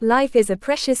Life is a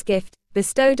precious gift,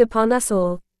 bestowed upon us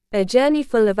all. A journey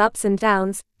full of ups and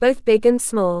downs, both big and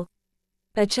small.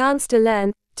 A chance to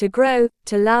learn, to grow,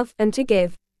 to love, and to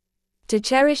give. To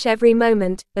cherish every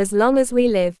moment, as long as we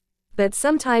live. But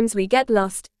sometimes we get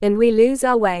lost, and we lose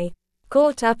our way.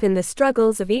 Caught up in the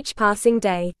struggles of each passing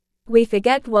day. We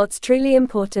forget what's truly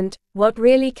important, what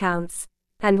really counts.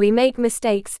 And we make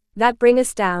mistakes that bring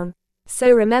us down. So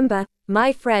remember,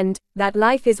 my friend, that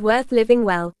life is worth living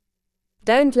well.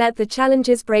 Don't let the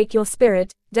challenges break your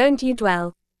spirit, don't you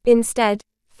dwell. Instead,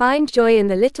 find joy in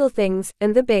the little things,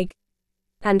 and the big.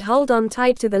 And hold on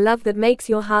tight to the love that makes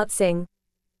your heart sing.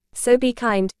 So be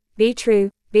kind, be true,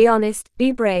 be honest,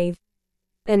 be brave.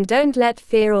 And don't let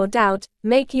fear or doubt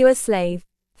make you a slave.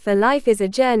 For life is a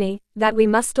journey that we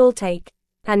must all take.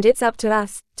 And it's up to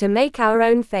us to make our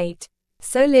own fate.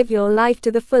 So live your life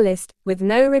to the fullest, with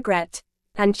no regret.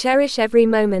 And cherish every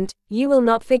moment you will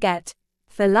not forget.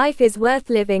 For life is worth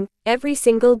living every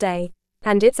single day.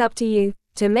 And it's up to you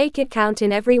to make it count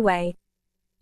in every way.